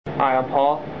Hi, I'm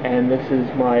Paul, and this is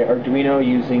my Arduino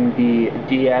using the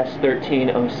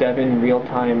DS1307 Real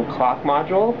Time Clock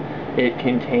module. It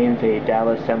contains a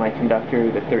Dallas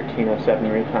semiconductor, the 1307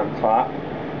 Real Time Clock.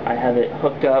 I have it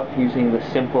hooked up using the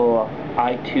simple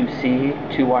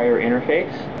I2C two-wire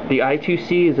interface. The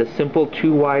I2C is a simple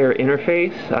two-wire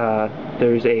interface.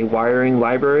 There's a wiring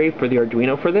library for the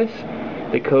Arduino for this.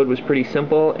 The code was pretty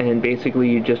simple, and basically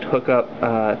you just hook up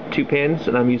two pins,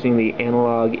 and I'm using the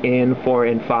analog in 4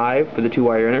 and 5 for the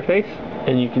two-wire interface.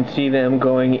 And you can see them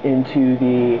going into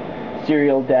the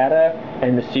serial data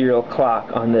and the serial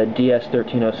clock on the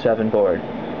DS1307 board.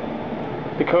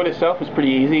 The code itself is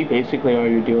pretty easy. Basically all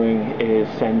you're doing is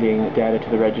sending data to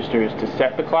the registers to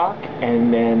set the clock,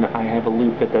 and then I have a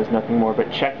loop that does nothing more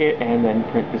but check it and then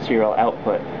print the serial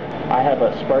output. I have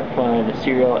a SparkFun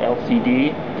serial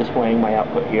LCD displaying my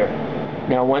output here.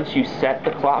 Now once you set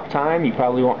the clock time, you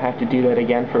probably won't have to do that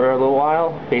again for a little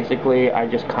while. Basically I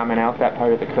just comment out that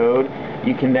part of the code.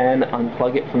 You can then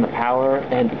unplug it from the power,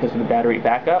 and because of the battery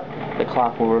backup, the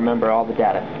clock will remember all the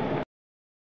data.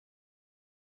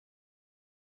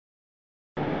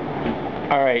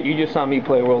 Alright, you just saw me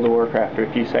play World of Warcraft for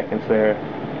a few seconds there.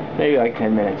 Maybe like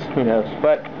 10 minutes, who knows.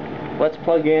 But let's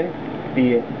plug in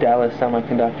the Dallas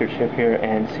semiconductor chip here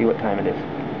and see what time it is.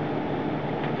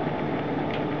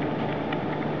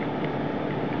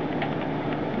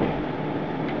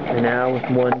 And now with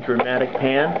one dramatic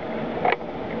pan,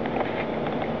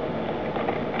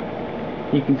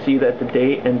 you can see that the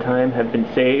date and time have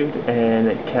been saved, and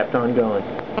it kept on going.